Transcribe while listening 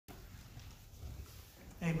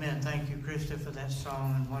Amen. Thank you, Krista, for that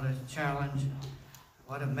song. And what a challenge,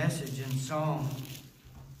 what a message in song.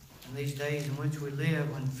 In these days in which we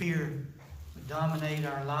live, when fear would dominate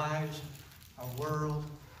our lives, our world,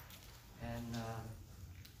 and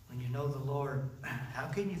when you know the Lord, how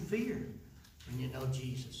can you fear when you know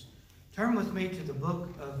Jesus? Turn with me to the book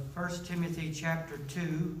of 1 Timothy chapter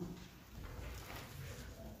 2.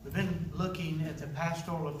 We've been looking at the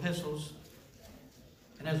pastoral epistles.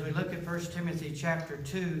 And as we look at 1 Timothy chapter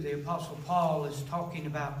 2, the Apostle Paul is talking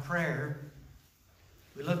about prayer.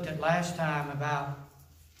 We looked at last time about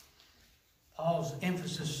Paul's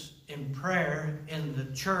emphasis in prayer in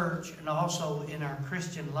the church and also in our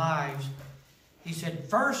Christian lives. He said,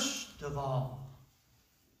 first of all.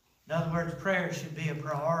 In other words, prayer should be a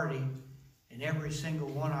priority in every single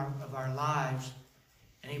one of our lives.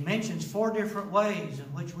 And he mentions 4 different ways in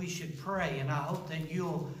which we should pray. And I hope that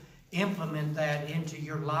you'll implement that into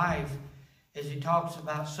your life as he talks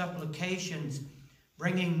about supplications,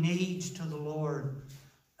 bringing needs to the Lord.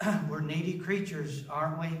 We're needy creatures,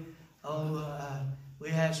 aren't we? We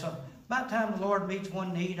have some. By the time the Lord meets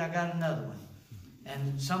one need, I got another one.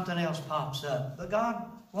 And something else pops up. But God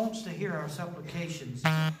wants to hear our supplications.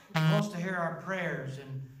 He wants to hear our prayers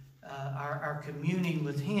and our communing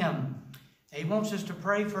with Him. He wants us to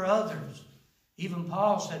pray for others. Even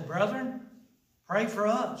Paul said, brethren, pray for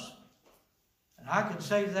us. And I could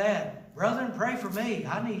say that. Brethren, pray for me.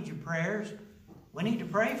 I need your prayers. We need to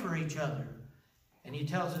pray for each other. And he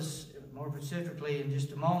tells us more specifically in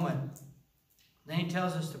just a moment. Then he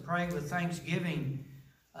tells us to pray with thanksgiving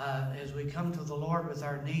as we come to the Lord with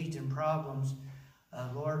our needs and problems.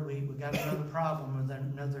 Lord, we got another problem or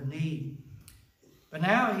another need. But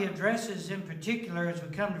now he addresses in particular, as we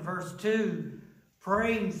come to verse 2,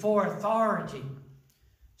 praying for authority.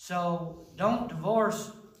 So don't divorce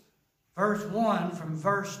verse 1 from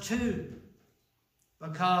verse 2,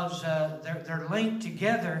 because they're linked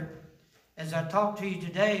together as I talk to you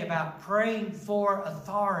today about praying for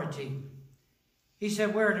authority. He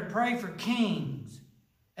said we're to pray for kings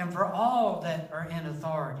and for all that are in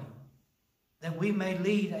authority, that we may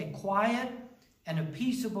lead a quiet and a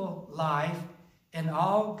peaceable life in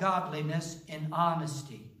all godliness and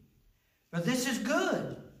honesty. For this is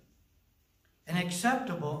good and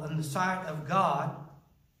acceptable in the sight of God,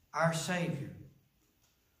 our Savior.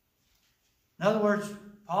 In other words,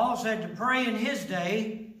 Paul said to pray in his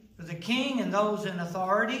day for the king and those in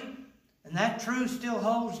authority, and that truth still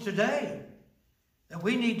holds today, that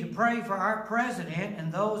we need to pray for our president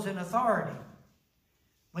and those in authority.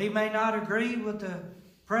 We may not agree with the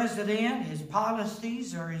president, his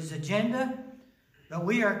policies, or his agenda, but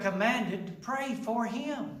we are commanded to pray for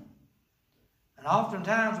him. And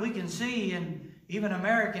oftentimes we can see in even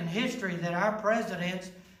American history that our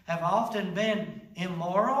presidents have often been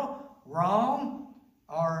immoral, wrong,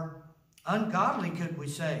 or ungodly, could we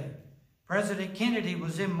say. President Kennedy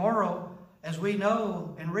was immoral. As we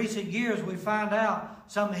know, in recent years, we find out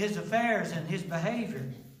some of his affairs and his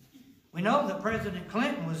behavior. We know that President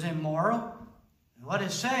Clinton was immoral. And what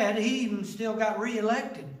is sad, he even still got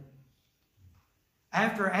reelected.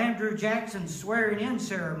 After Andrew Jackson's swearing-in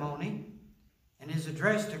ceremony and his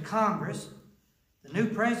address to Congress, the new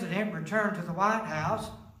president returned to the White House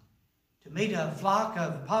to meet a flock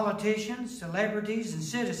of politicians, celebrities, and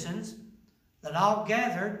citizens that all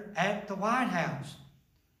gathered at the White House.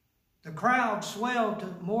 The crowd swelled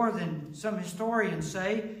to more than, some historians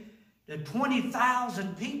say, to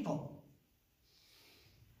 20,000 people.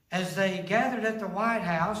 As they gathered at the White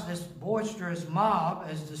House, this boisterous mob,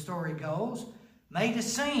 as the story goes, made a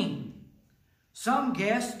scene. Some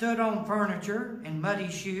guests stood on furniture in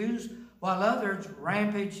muddy shoes, while others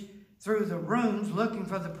rampaged through the rooms looking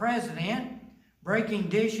for the president, breaking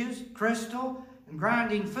dishes, crystal, and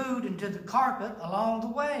grinding food into the carpet along the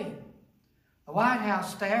way. The White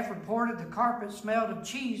House staff reported the carpet smelled of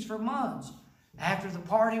cheese for months after the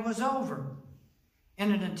party was over.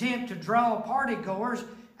 In an attempt to draw partygoers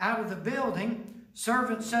out of the building,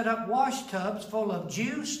 servants set up wash tubs full of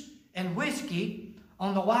juice and whiskey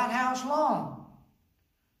on the White House lawn.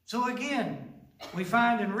 So again, we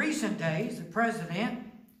find in recent days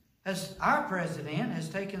our president has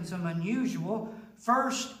taken some unusual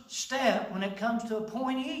first step when it comes to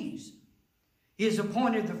appointees. He has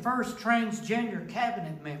appointed the first transgender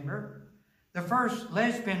cabinet member, the first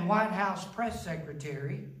lesbian White House press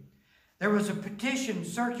secretary. There was a petition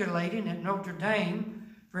circulating at Notre Dame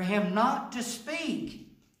for him not to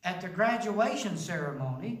speak at the graduation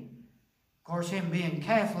ceremony. Of course, him being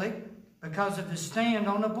Catholic, because of his stand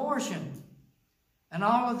on abortion. And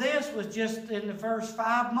all of this was just in the first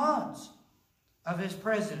 5 months of his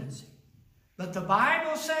presidency. But the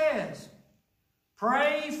Bible says,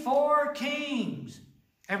 Pray for kings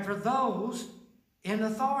and for those in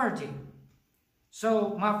authority.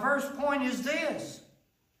 So my first point is this.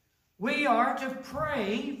 We are to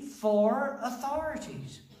pray for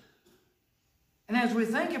authorities. And as we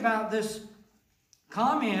think about this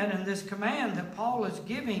comment and this command that Paul is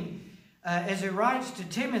giving as he writes to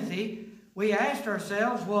Timothy, we asked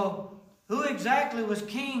ourselves, well, who exactly was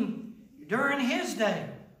king during his day?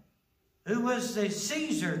 Who was the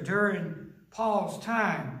Caesar during Paul's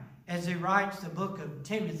time as he writes the book of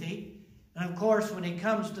Timothy? And of course, when he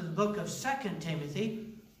comes to the book of 2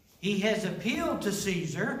 Timothy, he has appealed to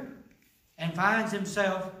Caesar and finds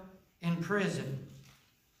himself in prison.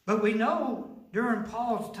 But we know during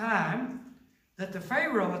Paul's time that the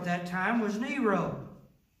Pharaoh at that time was Nero.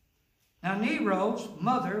 Now Nero's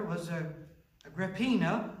mother was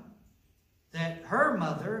Agrippina, that her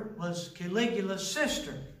mother was Caligula's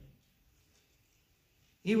sister.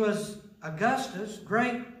 He was Augustus'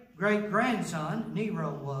 great-great-grandson,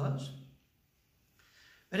 Nero was.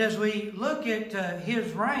 But as we look at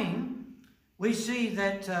his reign, we see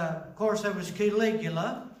that, of course, there was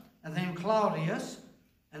Caligula, and then Claudius,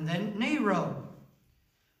 and then Nero.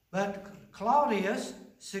 But Claudius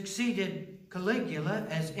succeeded Caligula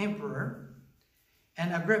as emperor,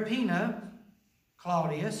 and Agrippina,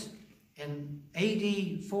 Claudius, in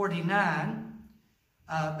AD 49,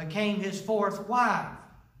 became his fourth wife.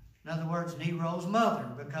 In other words, Nero's mother,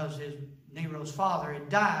 because Nero's father had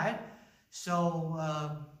died.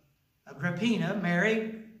 So Agrippina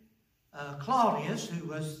married Claudius, who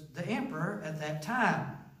was the emperor at that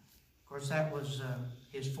time. Of course, that was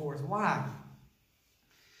his fourth wife.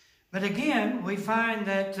 But again, we find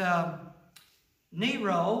that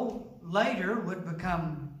Nero later would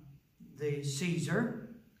become the Caesar.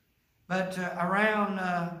 But around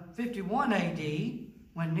 51 AD,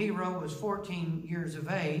 when Nero was 14 years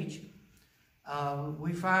of age,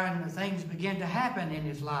 we find things begin to happen in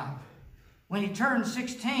his life. When he turned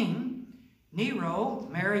 16, Nero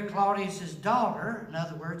married Claudius's daughter, in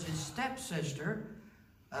other words, his stepsister,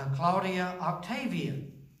 Claudia Octavia.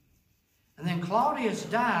 And then Claudius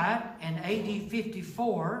died in AD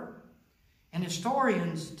 54, and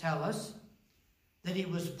historians tell us that he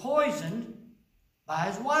was poisoned by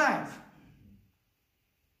his wife,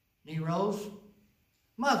 Nero's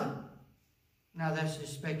mother. Now that's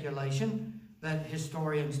just speculation, but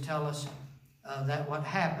historians tell us that what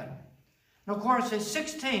happened. And of course, at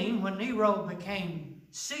 16, when Nero became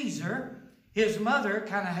Caesar, his mother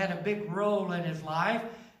kind of had a big role in his life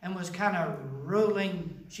and was kind of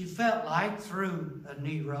ruling, she felt like, through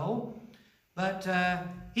Nero. But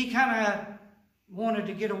he kind of wanted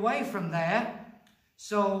to get away from that.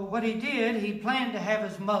 So what he did, he planned to have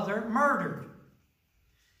his mother murdered.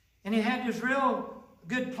 And he had this real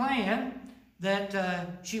good plan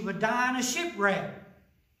that she would die in a shipwreck.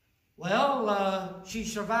 Well, she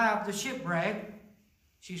survived the shipwreck.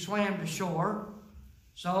 She swam to shore.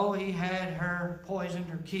 So he had her poisoned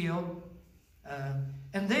or killed.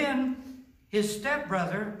 And then his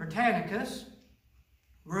stepbrother, Britannicus,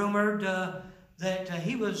 rumored that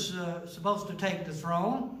he was supposed to take the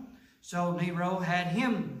throne. So Nero had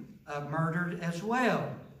him murdered as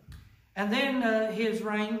well. And then his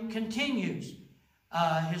reign continues.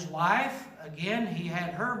 His wife, again, he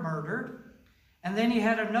had her murdered. And then he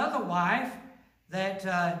had another wife that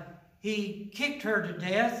he kicked her to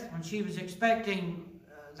death when she was expecting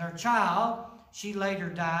their child. She later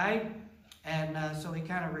died, and so he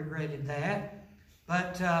kind of regretted that.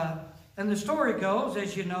 But, and the story goes,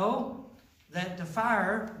 as you know, that the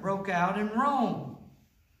fire broke out in Rome.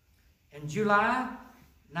 In July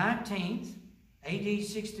 19th, AD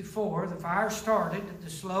 64, the fire started at the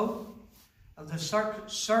slope of the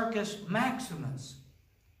Circus Maximus.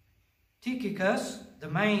 Tychicus, the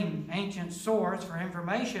main ancient source for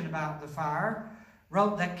information about the fire,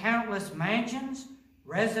 wrote that countless mansions,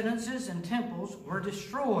 residences, and temples were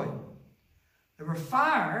destroyed. The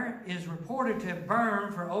fire is reported to have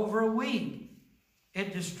burned for over a week.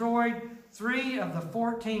 It destroyed 3 of the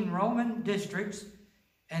 14 Roman districts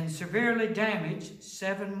and severely damaged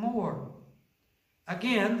 7 more.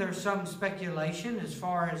 Again, there's some speculation as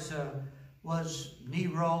far as was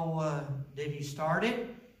Nero, did he start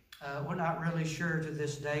it? We're not really sure to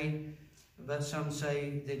this day, but some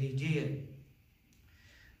say that he did.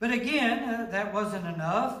 But again, that wasn't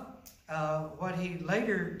enough. What he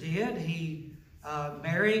later did, he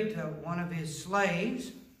married one of his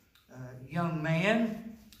slaves, a young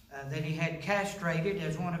man that he had castrated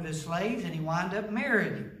as one of his slaves, and he wound up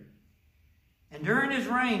marrying him. And during his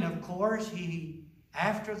reign, of course,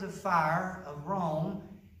 after the fire of Rome,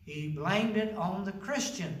 he blamed it on the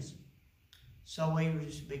Christians. So he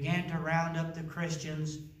began to round up the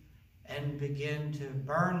Christians and begin to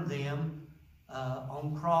burn them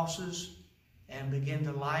on crosses, and begin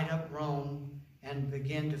to light up Rome and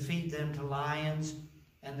begin to feed them to lions.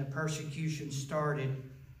 And the persecution started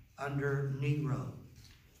under Nero.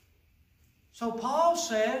 So Paul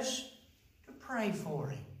says to pray for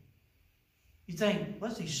him. You think,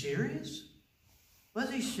 was he serious? Was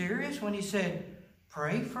he serious when he said,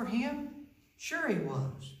 pray for him? Sure he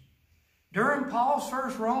was. During Paul's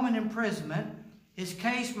first Roman imprisonment, his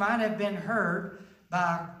case might have been heard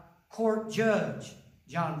by a court judge,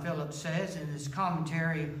 John Phillips says in his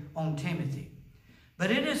commentary on Timothy.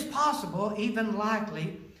 But it is possible, even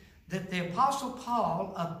likely, that the Apostle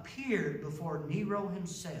Paul appeared before Nero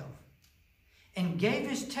himself and gave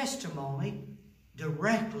his testimony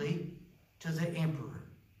directly to the emperor.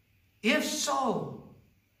 If so,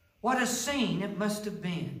 what a scene it must have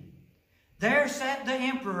been. There sat the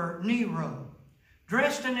emperor Nero,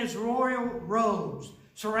 dressed in his royal robes,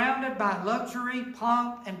 surrounded by luxury,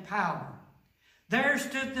 pomp, and power. There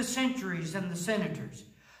stood the centuries and the senators.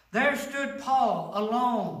 There stood Paul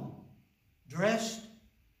alone, dressed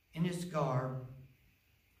in his garb.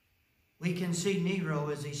 We can see Nero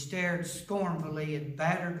as he stared scornfully at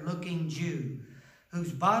battered-looking Jew,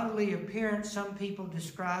 whose bodily appearance some people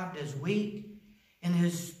described as weak, and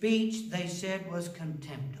his speech they said was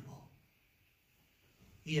contemptible.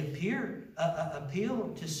 He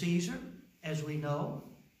appealed to Caesar, as we know.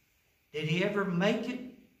 Did he ever make it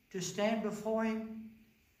to stand before him?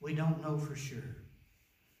 We don't know for sure.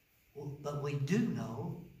 But we do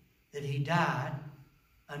know that he died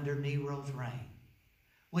under Nero's reign.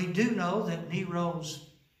 We do know that Nero's,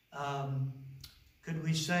 could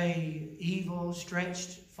we say, evil stretched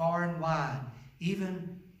far and wide.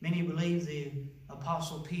 Even many believe the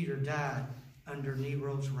Apostle Peter died under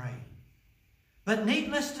Nero's reign. But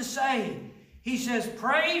needless to say, he says,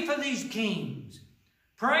 pray for these kings.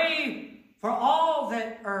 Pray for all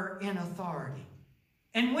that are in authority.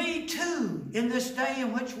 And we too, in this day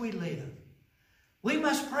in which we live, we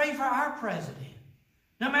must pray for our president.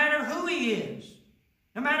 No matter who he is,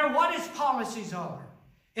 no matter what his policies are.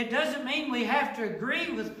 It doesn't mean we have to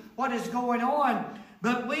agree with what is going on,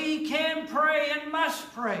 but we can pray and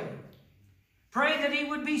must pray. Pray that he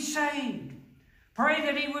would be saved. Pray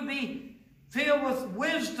that he would be filled with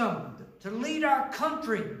wisdom to lead our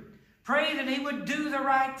country. Pray that he would do the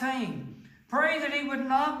right thing. Pray that he would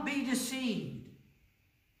not be deceived.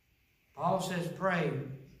 Paul says pray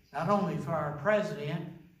not only for our president,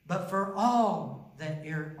 but for all that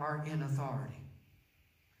are in authority.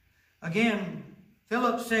 Again,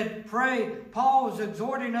 Philip said pray. Paul was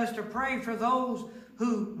exhorting us to pray for those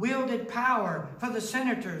who wielded power, for the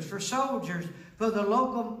senators, for soldiers, for the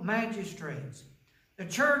local magistrates. The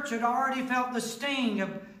church had already felt the sting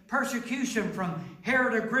of persecution from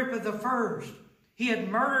Herod Agrippa I. He had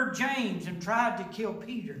murdered James and tried to kill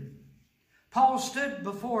Peter. Paul stood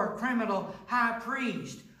before a criminal high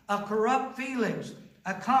priest, a corrupt Felix,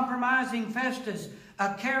 a compromising Festus,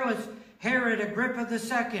 a careless Herod Agrippa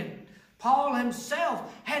II. Paul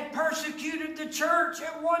himself had persecuted the church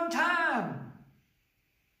at one time.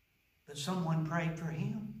 But someone prayed for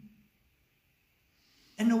him.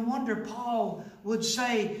 And no wonder Paul would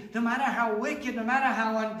say, no matter how wicked, no matter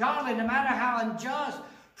how ungodly, no matter how unjust,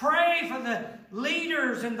 pray for the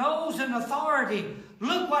leaders and those in authority.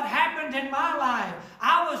 Look what happened in my life.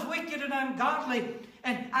 I was wicked and ungodly,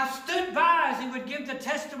 and I stood by as he would give the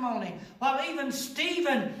testimony. While even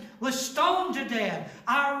Stephen was stoned to death,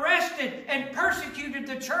 I arrested and persecuted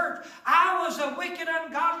the church. I was a wicked,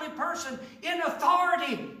 ungodly person in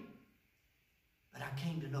authority. But I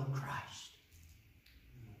came to know Christ.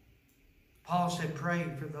 Paul said, pray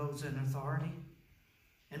for those in authority.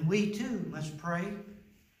 And we too must pray.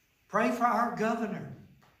 Pray for our governor.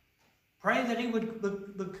 Pray that he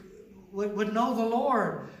would know the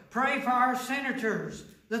Lord. Pray for our senators,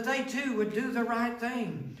 that they too would do the right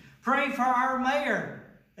thing. Pray for our mayor,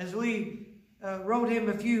 as we wrote him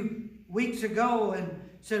a few weeks ago and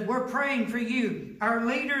said, we're praying for you. Our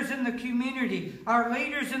leaders in the community, our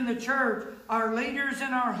leaders in the church, our leaders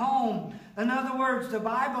in our home. In other words, the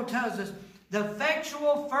Bible tells us, the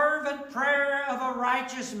effectual fervent prayer of a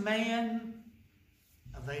righteous man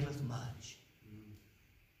availeth much.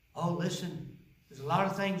 Oh, listen, there's a lot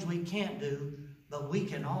of things we can't do, but we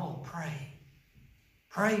can all pray.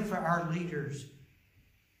 Pray for our leaders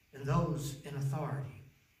and those in authority.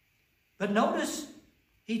 But notice,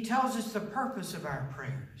 he tells us the purpose of our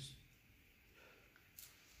prayers.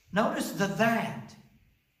 Notice the that.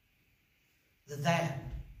 The that.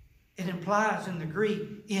 It implies in the Greek,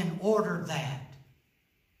 in order that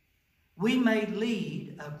we may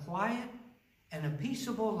lead a quiet and a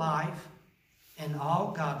peaceable life in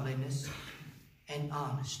all godliness and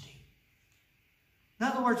honesty. In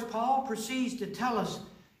other words, Paul proceeds to tell us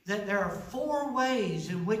that there are 4 ways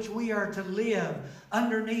in which we are to live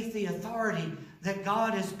underneath the authority that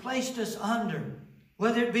God has placed us under,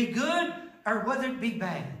 whether it be good or whether it be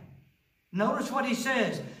bad. Notice what he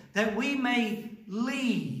says, that we may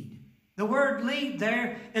lead. The word lead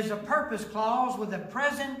there is a purpose clause with a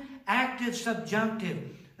present active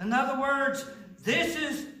subjunctive. In other words, this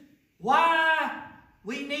is why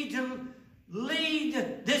we need to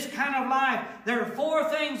lead this kind of life. There are 4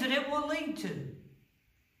 things that it will lead to.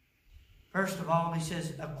 First of all, he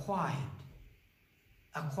says, a quiet.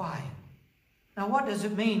 A quiet. Now, what does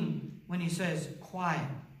it mean when he says quiet?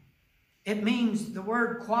 It means the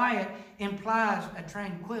word quiet implies a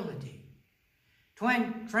tranquility.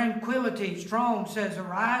 Tranquility, Strong says,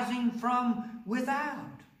 arising from without.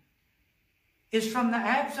 Is from the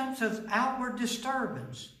absence of outward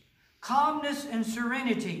disturbance, calmness and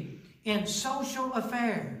serenity in social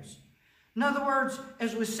affairs. In other words,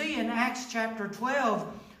 as we see in Acts chapter 12,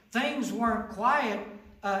 things weren't quiet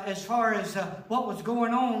as far as what was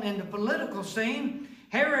going on in the political scene.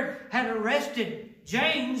 Herod had arrested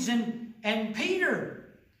James and Peter.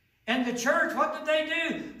 And the church, what did they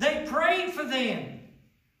do? They prayed for them.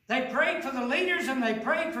 They prayed for the leaders and they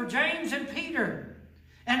prayed for James and Peter.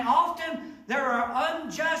 And often there are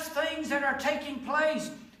unjust things that are taking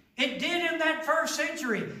place. It did in that first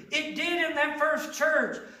century. It did in that first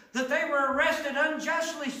church, that they were arrested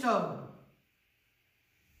unjustly so.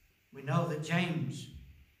 We know that James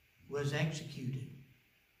was executed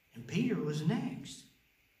and Peter was next.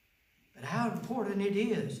 But how important it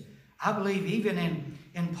is. I believe even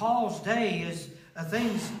in Paul's day, as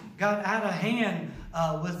things got out of hand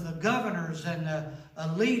with the governors and the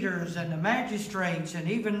leaders and the magistrates and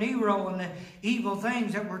even Nero and the evil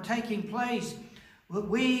things that were taking place,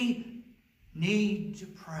 we need to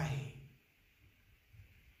pray.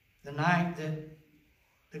 The night that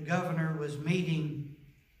the governor was meeting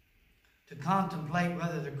to contemplate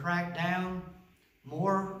whether to crack down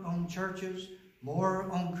more on churches, more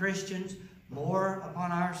on Christians, more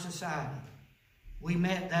upon our society, we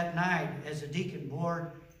met that night as a deacon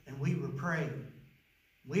board and we were praying.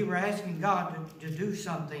 We were asking God to do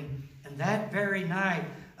something, and that very night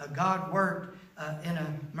God worked in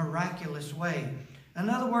a miraculous way. In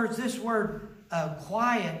other words, this word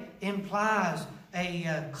quiet implies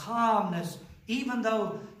a calmness, even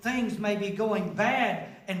though things may be going bad,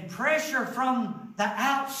 and pressure from the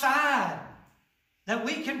outside, that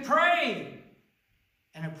we can pray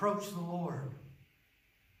and approach the Lord.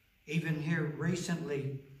 Even here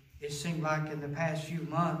recently, it seemed like in the past few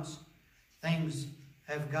months, things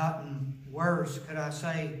have gotten worse, could I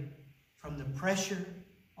say, from the pressure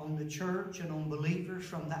on the church and on believers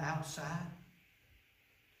from the outside.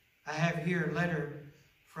 I have here a letter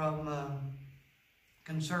from a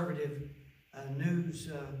conservative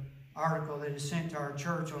news article that is sent to our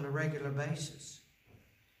church on a regular basis.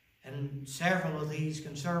 And several of these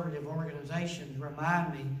conservative organizations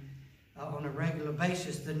remind me on a regular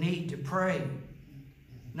basis the need to pray.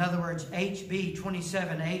 In other words, HB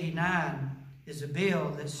 2789 is a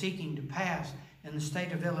bill that's seeking to pass in the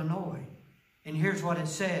state of Illinois. And here's what it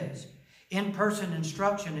says. In-person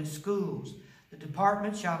instruction at schools. The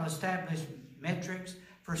department shall establish metrics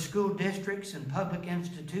for school districts and public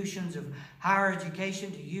institutions of higher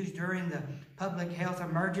education to use during the public health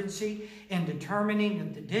emergency in determining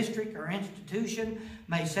if the district or institution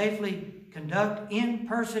may safely conduct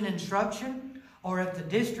in-person instruction, or if the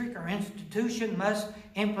district or institution must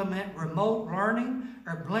implement remote learning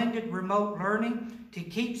or blended remote learning to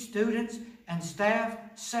keep students and staff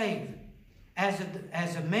safe.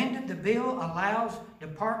 As amended, the bill allows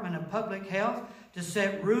Department of Public Health to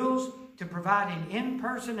set rules to providing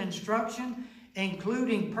in-person instruction,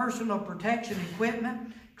 including personal protection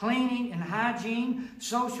equipment, cleaning and hygiene,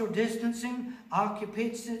 social distancing,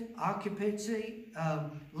 occupancy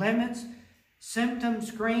limits, symptom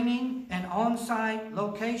screening, and on-site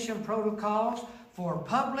location protocols for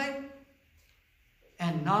public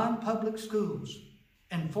and non-public schools.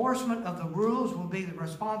 Enforcement of the rules will be the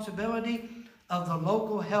responsibility of the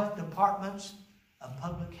local health departments of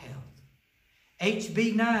public health.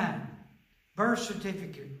 HB 9, birth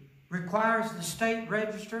certificate, requires the state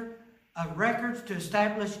register of records to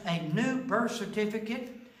establish a new birth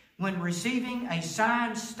certificate when receiving a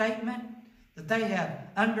signed statement that they have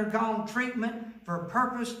undergone treatment for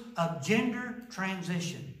purpose of gender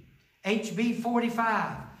transition. HB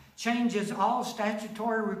 45 changes all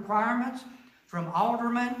statutory requirements from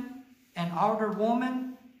alderman and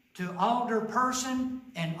alderwoman to alderperson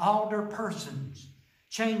and alderpersons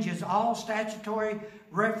changes all statutory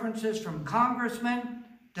references from congressman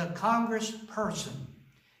to congressperson.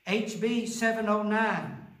 HB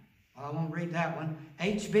 709. Well, I won't read that one.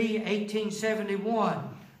 HB 1871.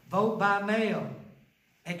 Vote by mail.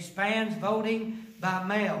 Expands voting by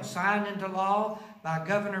mail. Signed into law by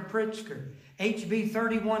Governor Pritzker. HB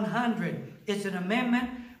 3100. It's an amendment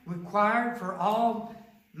required for all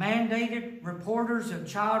mandated reporters of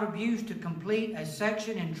child abuse to complete a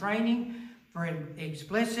section in training for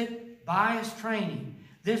explicit bias training.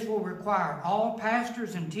 This will require all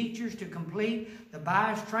pastors and teachers to complete the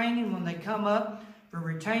bias training when they come up for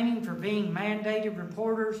retaining for being mandated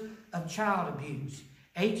reporters of child abuse.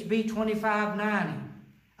 HB 2590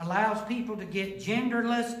 allows people to get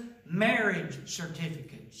genderless marriage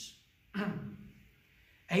certificates.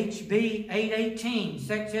 HB 818,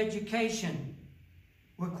 sex education,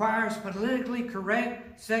 requires politically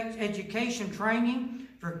correct sex education training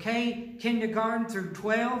for kindergarten through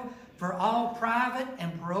 12 for all private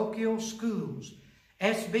and parochial schools.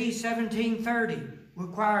 SB 1730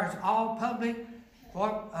 requires all public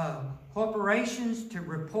corporations to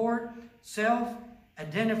report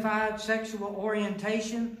self-identified sexual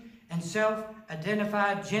orientation and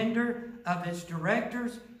self-identified gender of its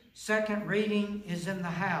directors. Second reading is in the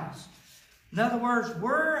House. In other words,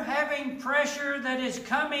 we're having pressure that is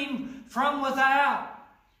coming from without.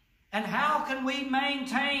 And how can we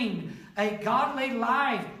maintain a godly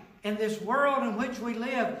life in this world in which we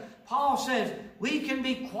live? Paul says we can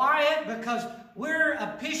be quiet because we're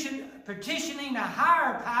petitioning a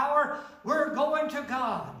higher power. We're going to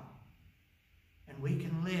God. And we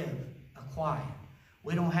can live a quiet.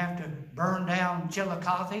 We don't have to burn down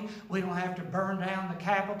Chillicothe. We don't have to burn down the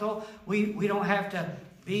Capitol. We don't have to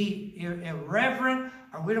be irreverent,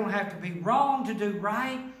 or we don't have to be wrong to do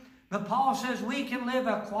right. But Paul says we can live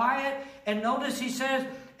a quiet, and notice he says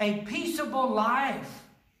a peaceable life.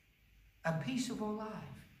 A peaceable life.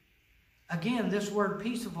 Again, this word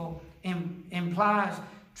peaceable implies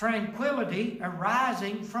tranquility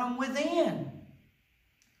arising from within.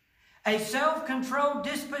 A self-controlled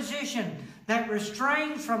disposition that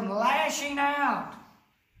restrains from lashing out.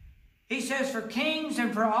 He says for kings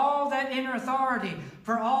and for all that in authority,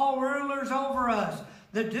 for all rulers over us,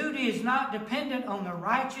 the duty is not dependent on the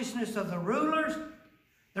righteousness of the rulers.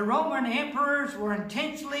 The Roman emperors were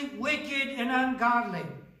intensely wicked and ungodly.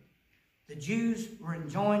 The Jews were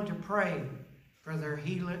enjoined to pray for their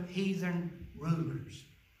heathen rulers.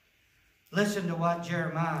 Listen to what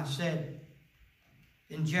Jeremiah said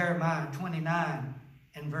in Jeremiah 29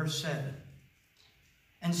 and verse 7.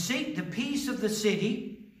 And seek the peace of the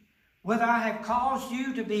city, whether I have caused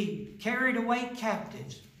you to be carried away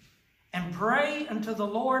captives, and pray unto the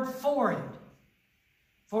Lord for it.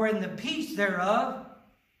 For in the peace thereof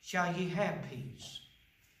shall ye have peace.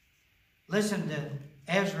 Listen to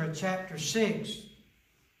Ezra chapter 6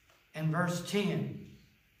 and verse 10.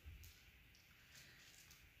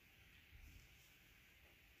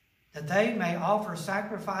 That they may offer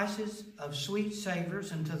sacrifices of sweet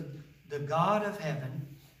savors unto the God of heaven,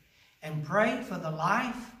 and pray for the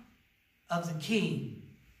life of the king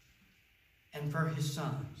and for his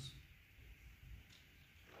sons.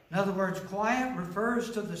 In other words, quiet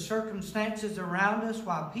refers to the circumstances around us,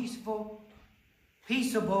 while peaceable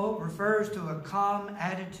refers to a calm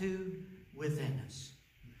attitude within us.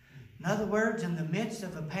 In other words, in the midst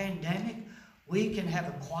of a pandemic, we can have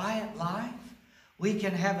a quiet life. We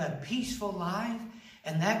can have a peaceful life,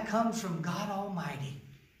 and that comes from God Almighty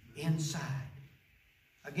inside.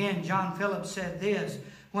 Again, John Phillips said this: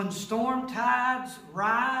 when storm tides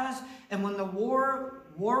rise and when the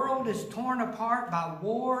world is torn apart by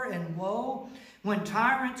war and woe, when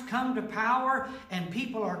tyrants come to power and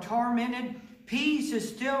people are tormented, peace is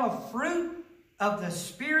still a fruit of the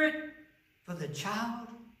Spirit for the child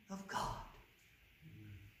of God.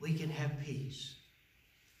 We can have peace.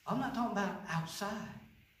 I'm not talking about outside.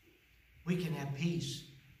 We can have peace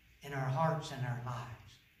in our hearts and our lives.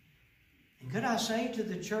 And could I say to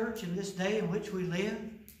the church in this day in which we live,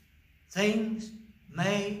 things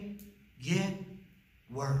may get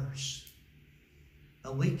worse,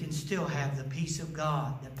 but we can still have the peace of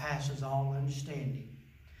God that passes all understanding.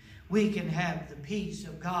 We can have the peace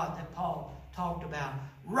of God that Paul talked about,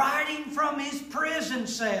 writing from his prison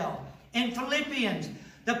cell in Philippians,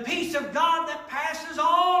 the peace of God that passes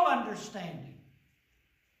all understanding.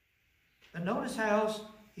 But notice how else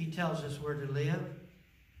he tells us we're to live.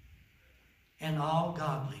 In all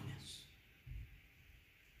godliness.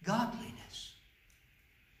 Godliness.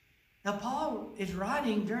 Now, Paul is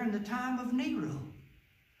writing during the time of Nero.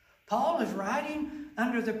 Paul is writing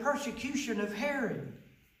under the persecution of Herod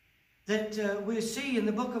that we see in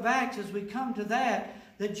the book of Acts as we come to that.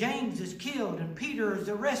 that James is killed and Peter is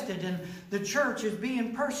arrested and the church is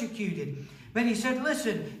being persecuted. But he said,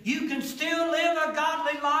 listen, you can still live a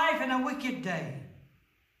godly life in a wicked day.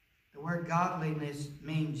 The word godliness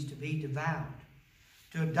means to be devout,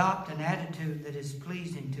 to adopt an attitude that is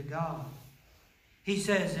pleasing to God. He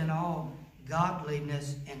says, in all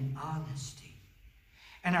godliness and honesty.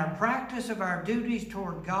 And our practice of our duties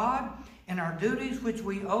toward God and our duties which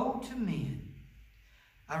we owe to men.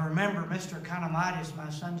 I remember Mr. Economitis, my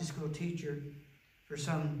Sunday school teacher for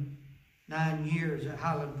some 9 years at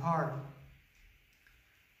Highland Park.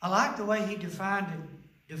 I like the way he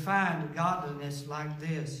defined godliness like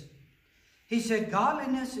this. He said,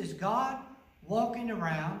 godliness is God walking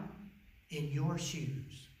around in your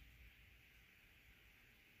shoes.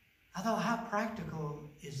 I thought, how practical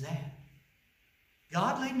is that?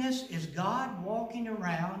 Godliness is God walking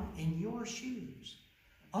around in your shoes,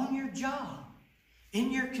 on your job, in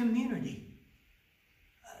your community,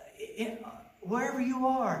 wherever you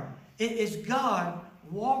are. It is God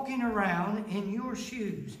walking around in your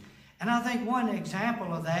shoes. And I think one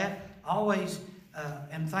example of that, I always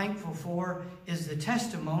am thankful for, is the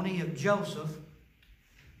testimony of Joseph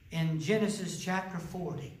in Genesis chapter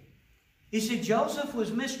 40. You see, Joseph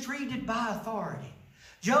was mistreated by authority.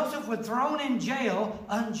 Joseph was thrown in jail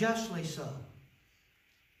unjustly so.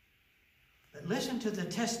 But listen to the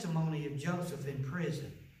testimony of Joseph in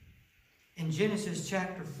prison. In Genesis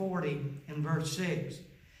chapter 40 and verse 6.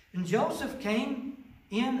 And Joseph came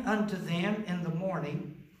in unto them in the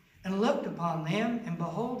morning, and looked upon them, and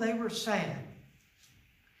behold, they were sad.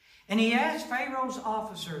 And he asked Pharaoh's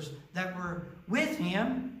officers that were with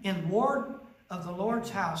him in ward of the Lord's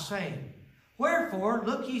house, saying, wherefore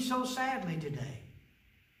look ye so sadly today?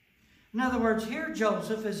 In other words, here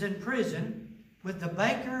Joseph is in prison with the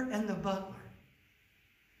baker and the butler.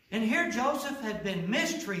 And here Joseph had been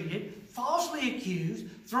mistreated, falsely accused,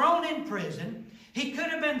 thrown in prison. He could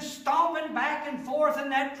have been stomping back and forth in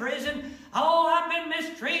that prison. Oh, I've been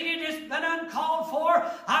mistreated. It's been uncalled for.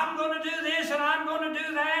 I'm going to do this and I'm going to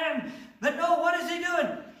do that. But no, what is he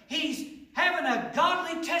doing? He's having a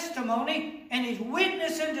godly testimony, and he's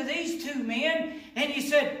witnessing to these two men. And he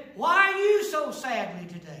said, why are you so sadly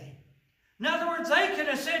today? In other words, they could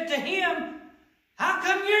have said to him, how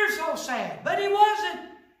come you're so sad? But he wasn't.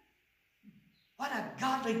 What a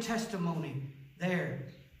godly testimony there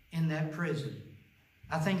in that prison.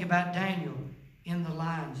 I think about Daniel in the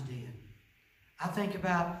lion's den. I think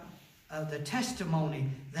about the testimony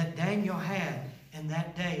that Daniel had in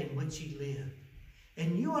that day in which he lived.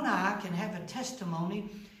 And you and I can have a testimony,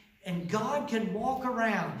 and God can walk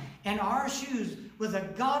around in our shoes with a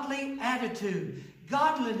godly attitude.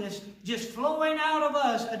 Godliness just flowing out of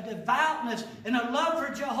us, a devoutness and a love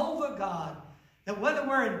for Jehovah God. That whether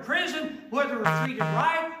we're in prison, whether we're treated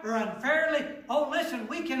right or unfairly, oh listen,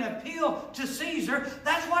 we can appeal to Caesar.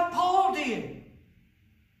 That's what Paul did.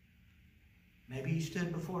 Maybe he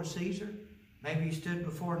stood before Caesar. Maybe he stood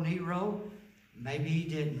before Nero. Maybe he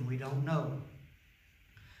didn't. We don't know.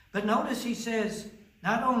 But notice he says,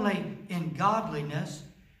 not only in godliness,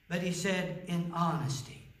 but he said in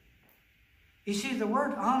honesty. You see, the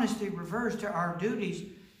word honesty refers to our duties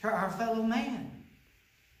to our fellow man.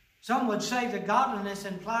 Some would say that godliness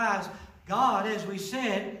implies God, as we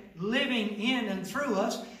said, living in and through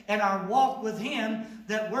us, and our walk with Him,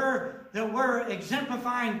 that we're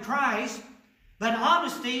exemplifying Christ. But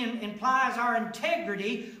honesty implies our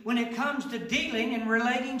integrity when it comes to dealing and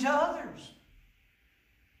relating to others.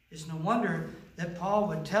 It's no wonder that Paul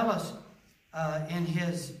would tell us in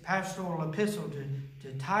his pastoral epistle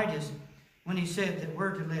to Titus, when he said that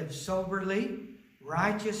we're to live soberly,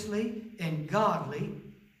 righteously, and godly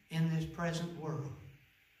in this present world.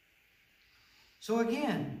 So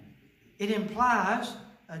again, it implies,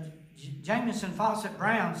 Jamison Fawcett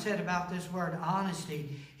Brown said about this word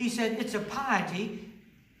honesty, he said it's a piety,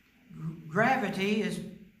 gravity is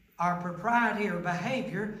our propriety or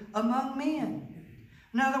behavior among men.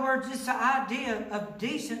 In other words, it's the idea of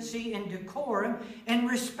decency and decorum and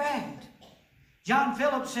respect. John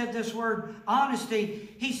Phillips said this word honesty,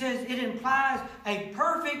 he says it implies a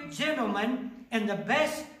perfect gentleman in the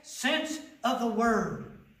best sense of the word.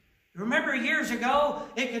 Remember years ago,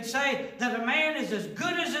 it could say that a man is as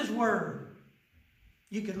good as his word.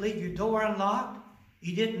 You could leave your door unlocked.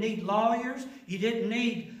 You didn't need lawyers. You didn't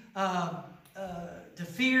need to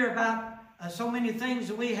fear about so many things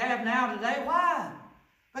that we have now today. Why?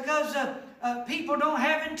 Because people don't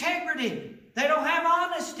have integrity. They don't have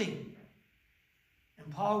honesty.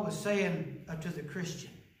 And Paul was saying to the Christian,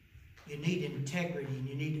 you need integrity and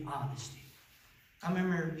you need honesty. I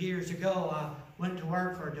remember years ago, I went to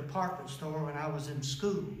work for a department store when I was in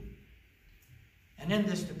school. And in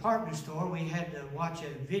this department store, we had to watch a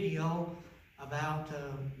video about,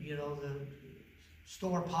 you know, the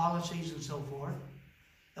store policies and so forth.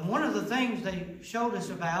 And one of the things they showed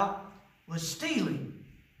us about was stealing.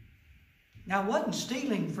 Now, it wasn't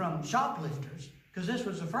stealing from shoplifters, because this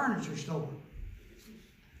was a furniture store,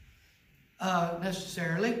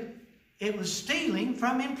 necessarily. It was stealing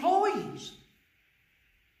from employees.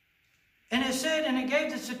 And it said, and it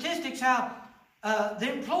gave the statistics how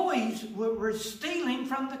the employees were stealing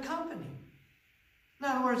from the company. In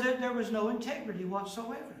other words, there was no integrity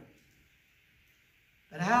whatsoever.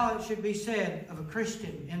 But how it should be said of a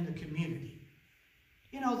Christian in the community.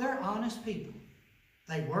 You know, they're honest people.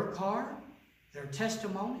 They work hard. Their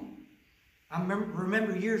testimony. I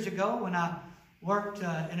remember years ago when I worked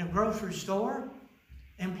in a grocery store,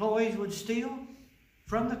 employees would steal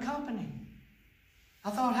from the company. I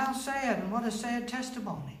thought, how sad, and what a sad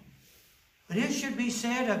testimony. But it should be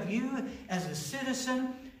said of you as a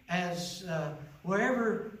citizen, as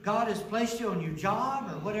wherever God has placed you on your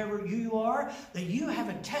job or whatever you are, that you have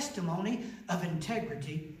a testimony of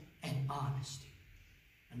integrity and honesty.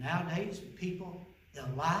 And nowadays, people, they'll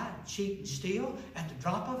lie, cheat, and steal at the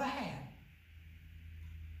drop of a hat.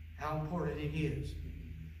 How important it is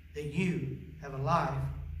that you have a life,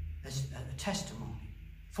 a testimony.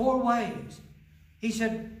 4 ways. He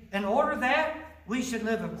said, in order that we should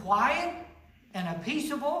live a quiet and a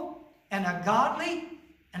peaceable and a godly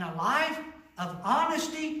and a life of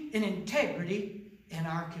honesty and integrity in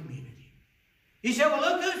our community. He said, well,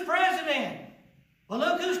 look who's president. Well,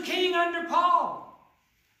 look who's king under Paul.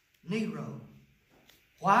 Nero.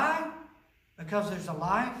 Why? Because there's a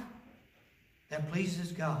life that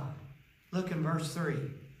pleases God. Look in verse 3.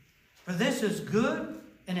 For this is good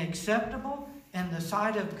and acceptable in the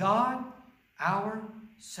sight of God, our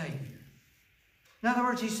Savior. In other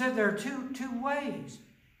words, he said there are two ways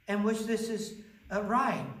in which this is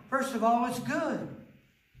right. First of all, it's good.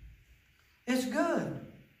 It's good.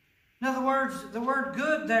 In other words, the word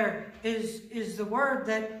good there is the word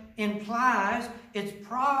that implies it's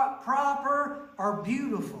proper or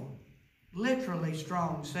beautiful. Literally,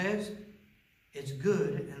 Strong says it's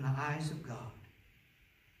good in the eyes of God.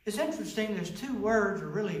 It's interesting, there's 2 words, or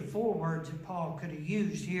really 4 words that Paul could have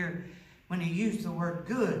used here when he used the word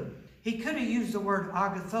good. He could have used the word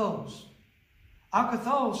agathos.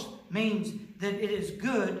 Agathos means that it is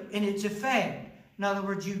good in its effect. In other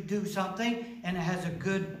words, you do something and it has a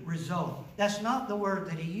good result. That's not the word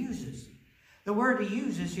that he uses. The word he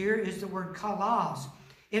uses here is the word kalos.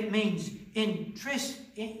 It means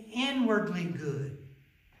inwardly good.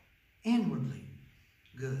 Inwardly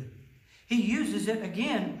good. He uses it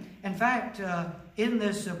again, in fact, in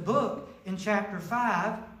this book, in chapter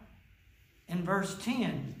 5, in verse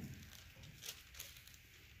 10.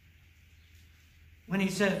 When he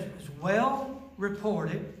says, it's well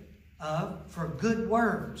reported of for good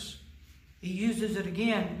works. He uses it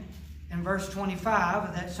again in verse 25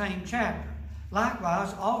 of that same chapter.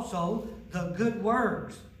 Likewise, also, the good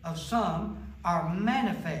works of some are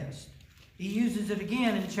manifest. He uses it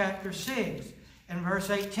again in chapter 6, in verse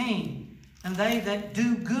 18. And they that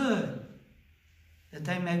do good, that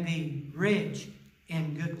they may be rich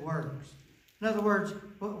in good works. In other words,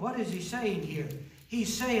 what is he saying here?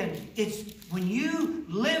 He's saying it's when you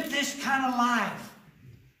live this kind of life,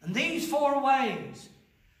 in these 4 ways,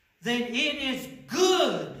 that it is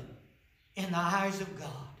good in the eyes of God.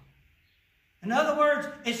 In other words,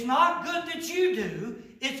 it's not good that you do.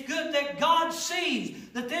 It's good that God sees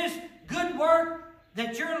that this good work,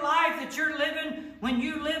 that your life that you're living, when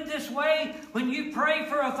you live this way, when you pray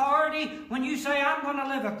for authority, when you say, I'm going to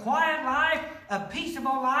live a quiet life, a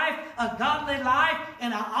peaceable life, a godly life,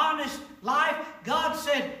 and an honest life, God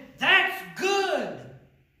said, that's good.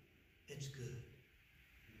 It's good.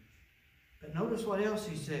 But notice what else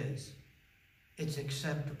he says. It's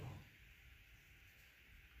acceptable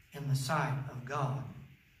in the sight of God,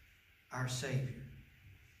 our Savior.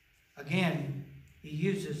 Again, he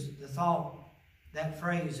uses the thought, that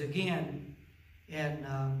phrase again in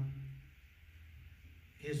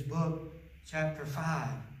his book, chapter 5,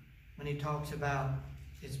 when he talks about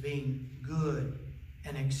it's being good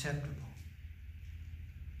and acceptable.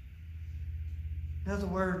 In other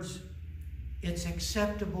words, it's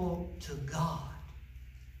acceptable to God.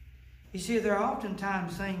 You see, there are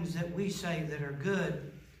oftentimes things that we say that are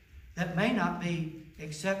good that may not be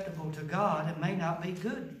acceptable to God and may not be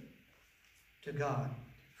good to God.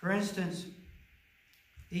 For instance,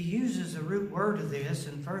 he uses the root word of this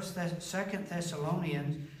in 2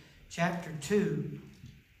 Thessalonians chapter 2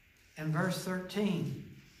 and verse 13.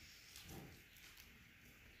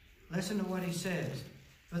 Listen to what he says.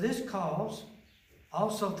 For this cause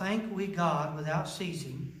Also thank we God without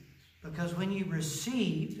ceasing, because when you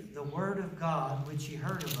received the word of God, which ye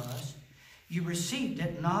heard of us, you received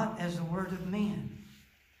it not as the word of men.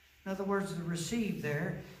 In other words, the received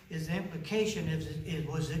there is the implication is it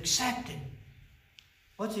was accepted.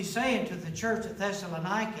 What's he saying to the church at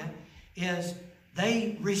Thessalonica is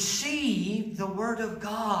they received the word of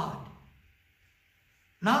God.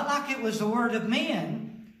 Not like it was the word of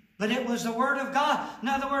men, but it was the word of God. In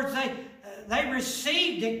other words, they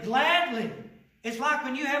received it gladly. It's like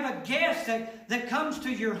when you have a guest that comes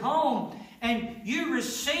to your home and you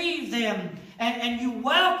receive them and you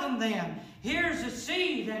welcome them. Here's a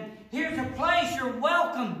seat and here's a place, you're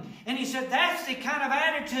welcome. And he said that's the kind of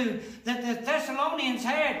attitude that the Thessalonians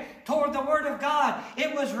had toward the Word of God.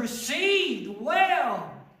 It was received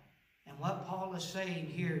well. And what Paul is saying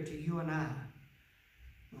here to you and I,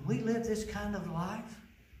 when we live this kind of life,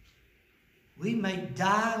 we may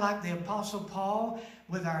die like the Apostle Paul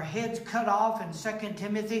with our heads cut off in 2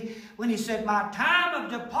 Timothy when he said, my time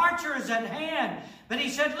of departure is at hand. But he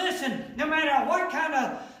said, listen, no matter what kind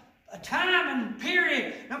of a time and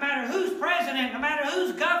period, no matter who's president, no matter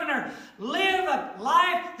who's governor, live a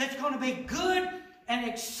life that's going to be good and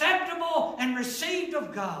acceptable and received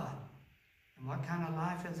of God. And what kind of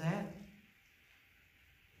life is that?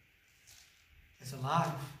 It's a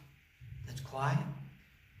life that's quiet,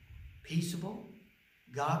 peaceable,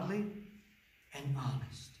 godly, and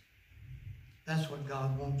honest. That's what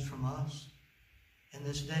God wants from us in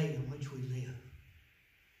this day in which we live.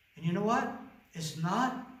 And you know what? It's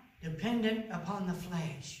not dependent upon the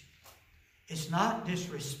flesh. It's not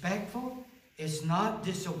disrespectful. It's not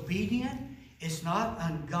disobedient. It's not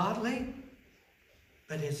ungodly.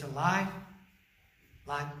 But it's a life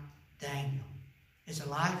like Daniel. It's a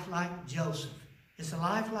life like Joseph. It's a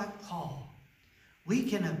life like Paul. We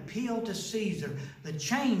can appeal to Caesar to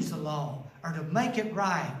change the law or to make it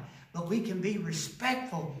right, but we can be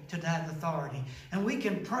respectful to that authority. And we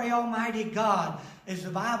can pray Almighty God, as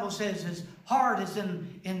the Bible says, his heart is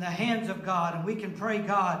in the hands of God, and we can pray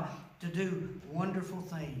God to do wonderful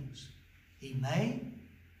things. He may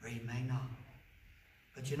or he may not.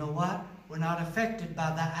 But you know what? We're not affected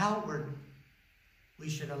by the outward. We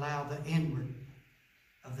should allow the inward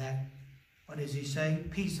of that, what does he say?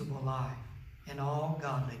 Peaceable life in all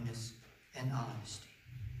godliness and honesty.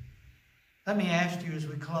 Let me ask you as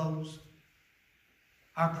we close,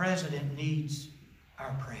 our president needs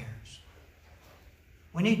our prayers.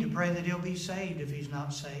 We need to pray that he'll be saved if he's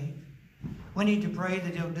not saved. We need to pray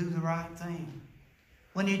that he'll do the right thing.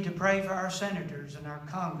 We need to pray for our senators and our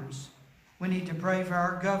Congress. We need to pray for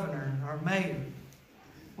our governor, our mayor.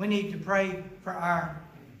 We need to pray for our,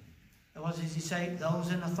 what does he say,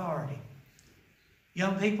 those in authority.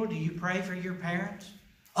 Young people, do you pray for your parents?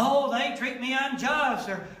 Oh, they treat me unjust.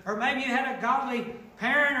 Or maybe you had a godly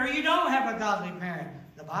parent or you don't have a godly parent.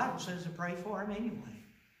 The Bible says to pray for him anyway.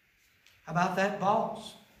 How about that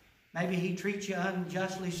boss? Maybe he treats you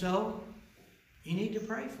unjustly so. You need to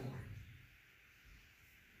pray for him.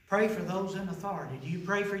 Pray for those in authority. Do you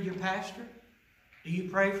pray for your pastor? Do you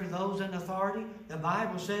pray for those in authority? The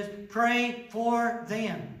Bible says pray for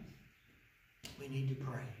them. We need to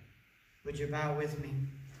pray. Would you bow with me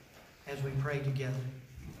as we pray together?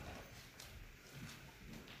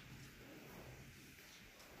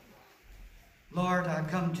 Lord, I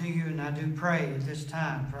come to you and I do pray at this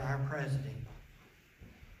time for our president.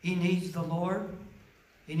 He needs the Lord.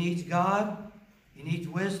 He needs God. He needs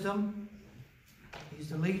wisdom. He's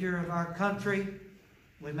the leader of our country.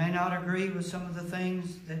 We may not agree with some of the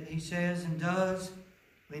things that he says and does.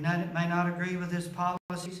 We may not agree with his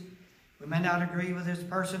policies. We may not agree with his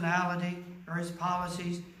personality or his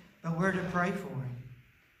policies, but we're to pray for him.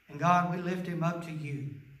 And God, we lift him up to you.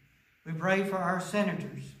 We pray for our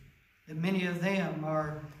senators, that many of them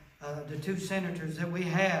are, the two senators that we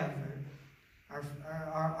have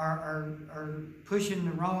are pushing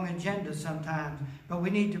the wrong agenda sometimes, but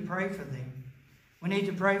we need to pray for them. We need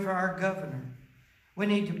to pray for our governor. We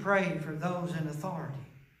need to pray for those in authority.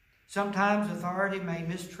 Sometimes authority may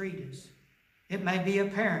mistreat us. It may be a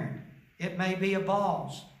parent. It may be a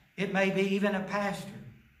boss. It may be even a pastor.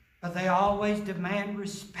 But they always demand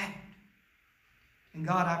respect. And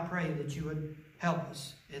God, I pray that you would help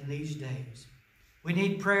us in these days. We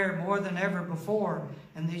need prayer more than ever before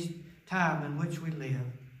in this time in which we live.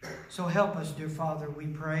 So help us, dear Father, we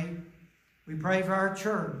pray. We pray for our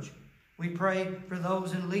church. We pray for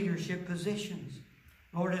those in leadership positions.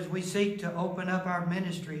 Lord, as we seek to open up our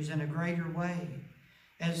ministries in a greater way,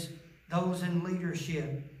 as those in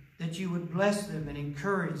leadership, that you would bless them and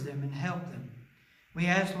encourage them and help them. We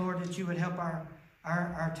ask, Lord, that you would help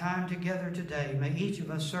our time together today. May each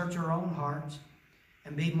of us search our own hearts.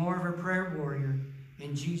 and be more of a prayer warrior.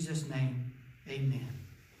 In Jesus' name, amen.